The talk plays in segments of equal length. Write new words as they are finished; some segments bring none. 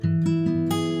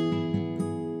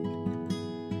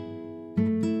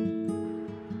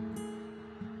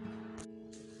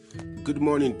Good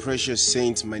morning, precious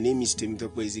saints. My name is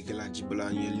Temitope Ezekiel Ajibola,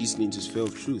 and you're listening to Spell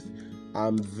of Truth.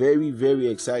 I'm very, very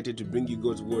excited to bring you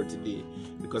God's word today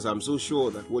because I'm so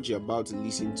sure that what you're about to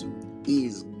listen to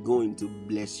is going to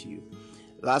bless you.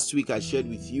 Last week, I shared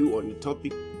with you on the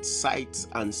topic Sights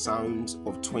and Sounds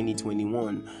of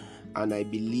 2021, and I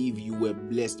believe you were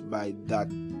blessed by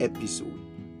that episode.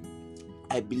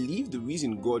 I believe the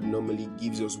reason God normally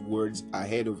gives us words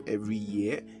ahead of every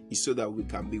year is so that we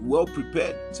can be well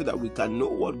prepared, so that we can know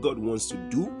what God wants to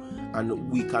do, and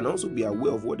we can also be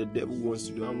aware of what the devil wants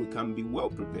to do, and we can be well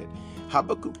prepared.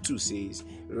 Habakkuk 2 says,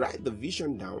 write the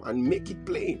vision down and make it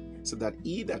plain, so that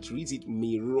he that reads it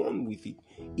may run with it.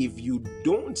 If you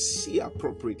don't see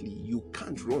appropriately, you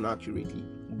can't run accurately.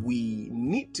 We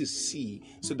need to see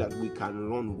so that we can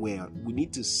run well. We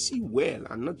need to see well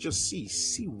and not just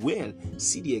see well,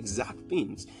 see the exact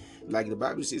things. Like the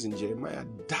Bible says in Jeremiah,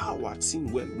 thou art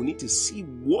seen well. We need to see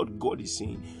what God is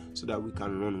saying so that we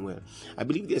can run well. I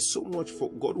believe there's so much for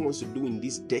God wants to do in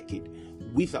this decade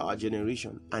with our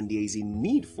generation, and there is a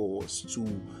need for us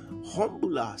to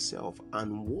humble ourselves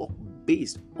and walk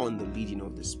based on the leading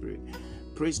of the Spirit.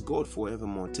 Praise God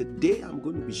forevermore. Today I'm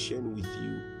going to be sharing with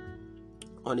you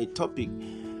on a topic.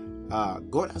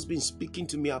 God has been speaking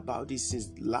to me about this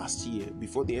since last year,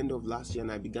 before the end of last year,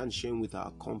 and I began sharing with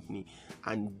our company.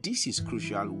 And this is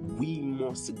crucial. We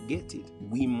must get it.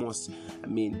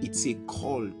 It's a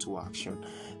call to action.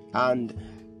 And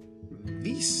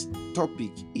this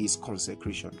topic is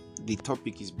consecration. The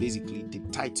topic is basically the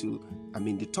title.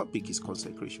 The topic is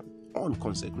consecration. On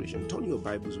consecration. Turn your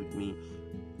Bibles with me.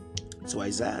 So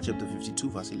Isaiah chapter 52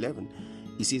 verse 11.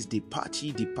 It says, Depart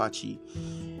ye,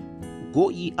 go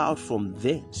ye out from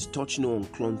thence, touch no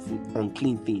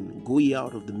unclean thing. Go ye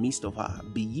out of the midst of her.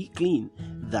 Be ye clean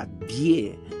that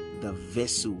bear the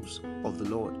vessels of the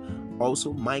Lord.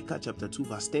 Also Micah chapter 2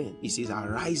 verse 10. It says,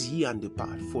 Arise ye and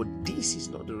depart, for this is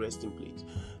not the resting place,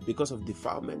 because of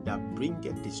defilement that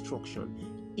bringeth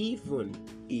destruction, even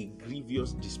a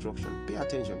grievous destruction. Pay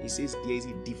attention. It says there is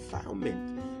a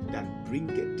defilement that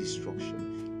bringeth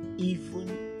destruction,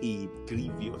 even a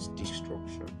grievous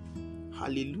destruction.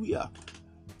 Hallelujah.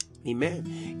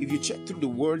 Amen. If you check through the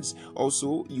words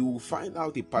also, you will find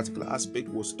out a particular aspect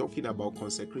was talking about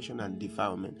consecration and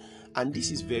defilement. And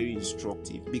this is very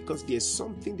instructive because there's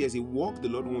a work the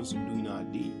Lord wants to do in our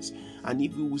days. And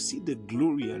if we will see the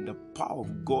glory and the power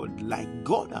of God like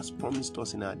God has promised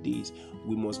us in our days,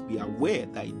 we must be aware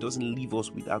that it doesn't leave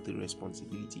us without a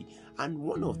responsibility. And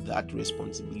one of that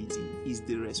responsibility is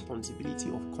the responsibility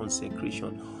of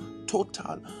consecration,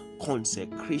 total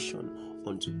consecration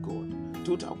unto God.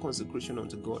 Total consecration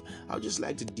unto God. I would just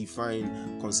like to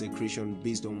define consecration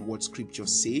based on what scripture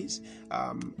says.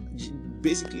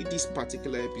 Basically, this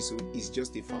particular episode is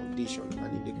just a foundation,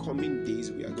 and in the coming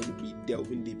days we are going to be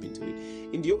delving deep into it.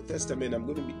 In the Old Testament,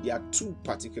 there are two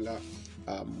particular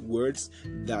words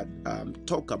that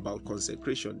talk about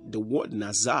consecration. The word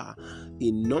Nazar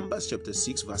in Numbers chapter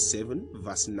 6 verse 7,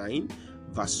 verse 9,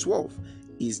 verse 12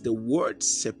 is the word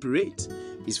separate.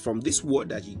 Is from this word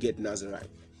that you get Nazarite.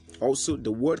 Also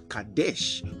the word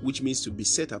Kadesh, which means to be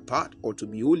set apart or to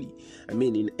be holy.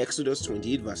 In Exodus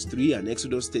 28 verse 3 and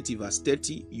Exodus 30 verse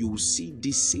 30, you will see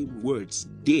these same words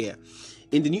there.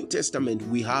 In the New Testament,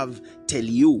 we have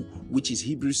telio, which is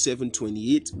Hebrews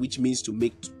 7:28, which means to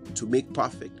make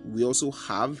perfect. We also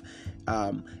have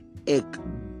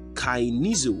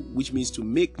kainizo, which means to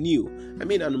make new.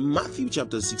 In Matthew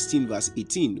chapter 16 verse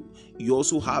 18, you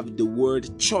also have the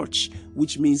word church,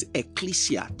 which means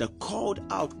ecclesia, the called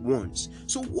out ones.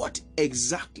 So what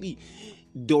exactly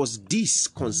does this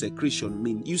consecration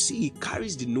mean? You see, it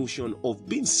carries the notion of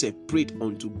being separate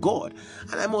unto God.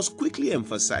 And I must quickly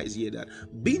emphasize here that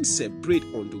being separate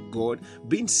unto God,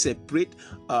 being separate,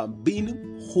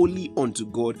 being holy unto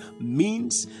God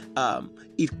means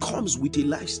it comes with a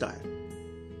lifestyle.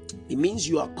 It means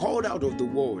you are called out of the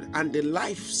world and the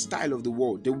lifestyle of the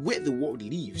world, the way the world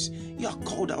lives. You are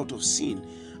called out of sin.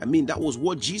 That was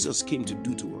what Jesus came to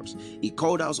do to us. He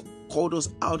called us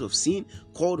out of sin,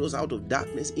 called us out of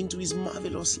darkness into his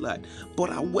marvelous light. But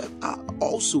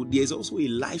also there's also a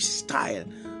lifestyle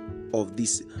of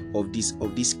this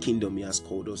kingdom he has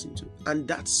called us into. And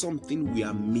that's something we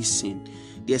are missing.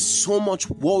 There's so much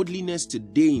worldliness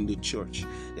today in the church.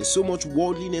 There's so much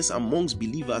worldliness amongst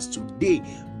believers today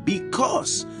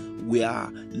because we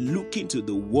are looking to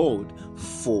the world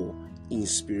for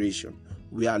inspiration.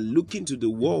 We are looking to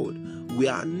the world. We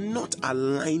are not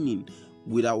aligning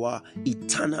with our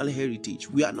eternal heritage.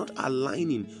 We are not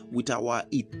aligning with our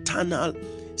eternal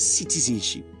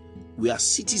citizenship. We are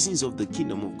citizens of the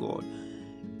kingdom of God.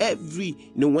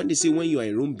 when they say when you are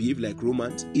in Rome, behave like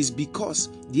Romans, is because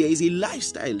there is a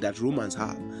lifestyle that Romans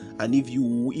have. And if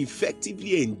you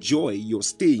effectively enjoy your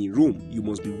stay in Rome, you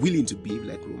must be willing to behave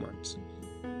like Romans.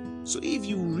 So if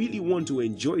you really want to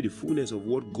enjoy the fullness of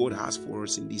what God has for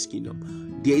us in this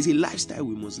kingdom, there is a lifestyle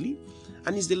we must live.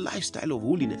 And it's the lifestyle of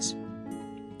holiness.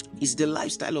 It's the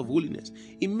lifestyle of holiness.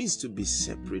 It means to be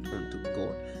separate unto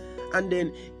God. And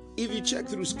then if you check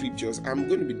through scriptures, I'm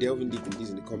going to be delving deep in this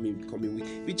in the coming week.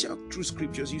 If you check through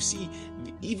scriptures, you see,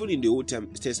 even in the Old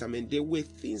Testament, there were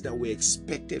things that were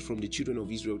expected from the children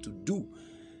of Israel to do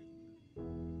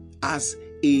as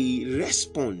a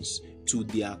response to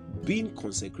their being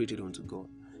consecrated unto God.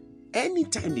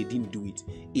 Anytime they didn't do it,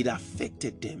 it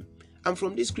affected them. And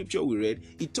from this scripture we read,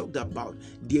 it talked about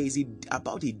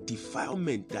about a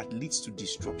defilement that leads to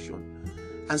destruction.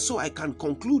 And so I can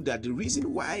conclude that the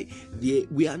reason why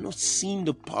we are not seeing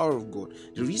the power of God,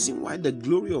 the reason why the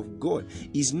glory of God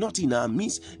is not in our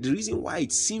midst, the reason why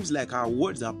it seems like our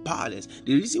words are powerless,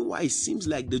 the reason why it seems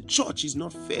like the church is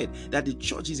not fed, that the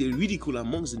church is a ridicule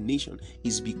amongst the nation,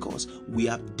 is because we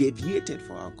have deviated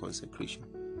from our consecration.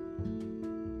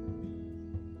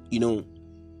 You know,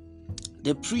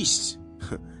 the priest,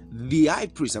 the high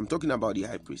priest, I'm talking about the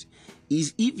high priest,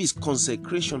 is if his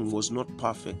consecration was not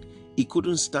perfect, he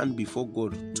couldn't stand before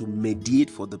God to mediate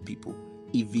for the people.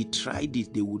 If he tried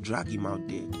it, they would drag him out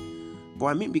dead. But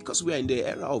I mean, because we are in the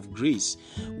era of grace,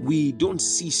 we don't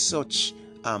see such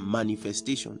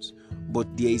manifestations.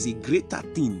 But there is a greater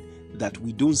thing that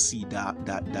we don't see,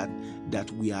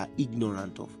 that we are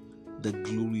ignorant of: the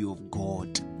glory of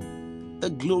God. The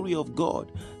glory of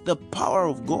God, the power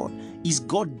of God. Is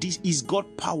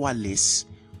God powerless?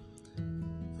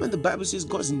 When the Bible says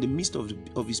God's in the midst of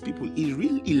his people, it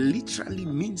literally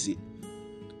means it.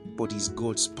 But is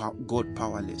God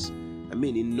powerless? I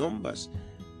mean, in Numbers,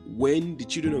 when the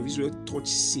children of Israel touched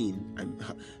sin,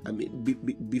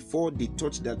 before they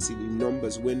touched that sin in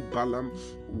Numbers, when Balaam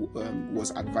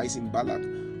was advising Balak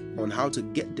on how to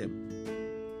get them,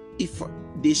 if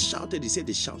they shouted, they said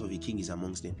the shout of a king is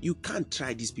amongst them. You can't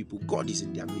try these people. God is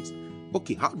in their midst.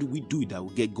 Okay, how do we do it that will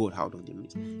get God out of their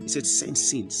midst? He said,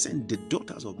 send the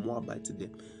daughters of Moabite to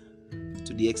them,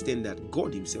 to the extent that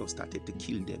God himself started to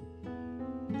kill them.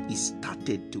 He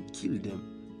started to kill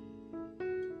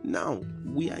them. Now,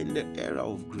 we are in the era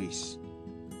of grace.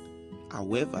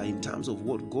 However, in terms of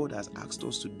what God has asked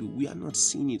us to do, we are not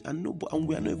seeing it. And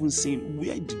we are not even saying,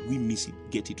 where did we miss it,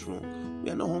 get it wrong? We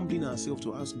are not humbling ourselves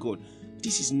to ask God.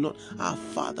 This is not, our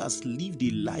fathers lived a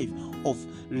life of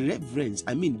reverence.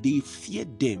 I mean, they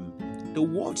feared them. The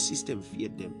world system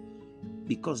feared them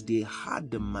because they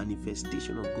had the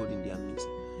manifestation of God in their midst.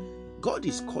 God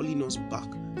is calling us back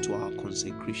to our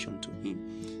consecration to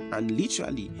him. And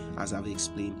literally, as I've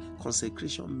explained,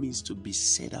 consecration means to be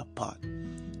set apart.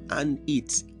 And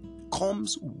it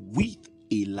comes with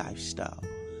a lifestyle.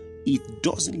 It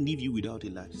doesn't leave you without a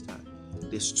lifestyle.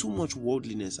 There's too much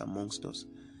worldliness amongst us.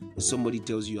 If somebody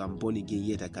tells you, I'm born again,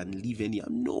 yet I can live any.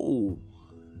 No.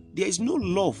 There is no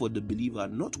law for the believer.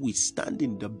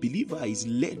 Notwithstanding, the believer is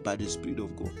led by the Spirit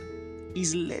of God.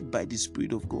 Is led by the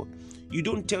Spirit of God. You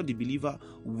don't tell the believer,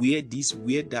 wear this,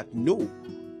 wear that. No.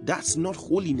 That's not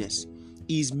holiness.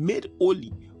 He's made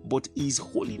holy, but his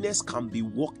holiness can be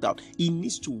worked out. He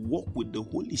needs to walk with the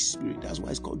Holy Spirit. That's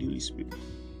why it's called the Holy Spirit.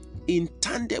 In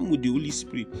tandem with the Holy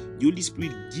Spirit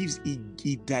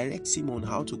he directs him on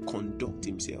how to conduct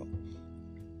himself.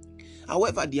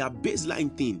 However, there are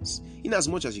baseline things. In as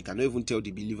much as you cannot even tell the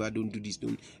believer, don't do this,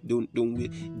 don't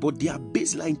wait. But there are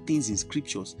baseline things in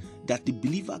scriptures that the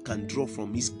believer can draw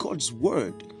from. It's God's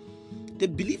word. The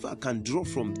believer can draw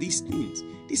from these things.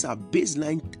 These are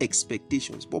baseline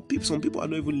expectations. But some people are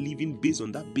not even living based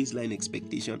on that baseline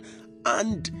expectation,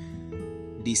 and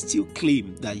they still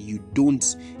claim that you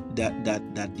don't,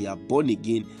 that they are born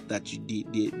again, that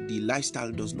the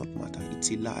lifestyle does not matter. It's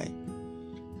a lie.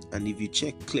 And if you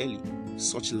check clearly,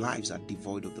 such lives are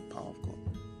devoid of the power of God.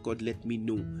 God let me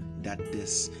know that the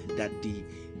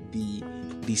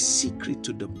secret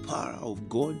to the power of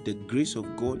God, the grace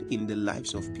of God in the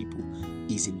lives of people,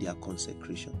 is in their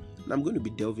consecration. And I'm going to be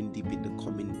delving deep in the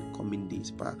coming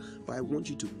days, but I want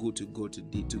you to go to God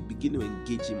today to begin to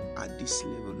engage him at this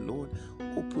level. Lord,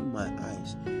 open my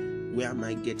eyes. Where am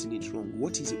I getting it wrong?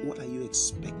 What is it? What are you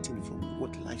expecting from me?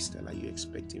 What lifestyle are you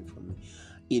expecting from me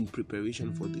in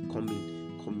preparation for the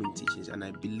coming teachings? And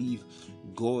I believe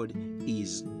God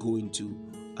is going to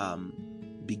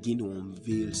begin to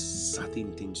unveil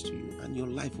certain things to you, and your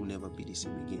life will never be the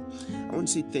same again. I want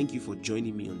to say thank you for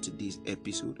joining me on today's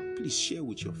episode. Please share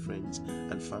with your friends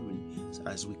and family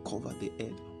as we cover the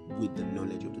earth with the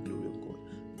knowledge of the glory of God.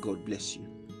 God bless you.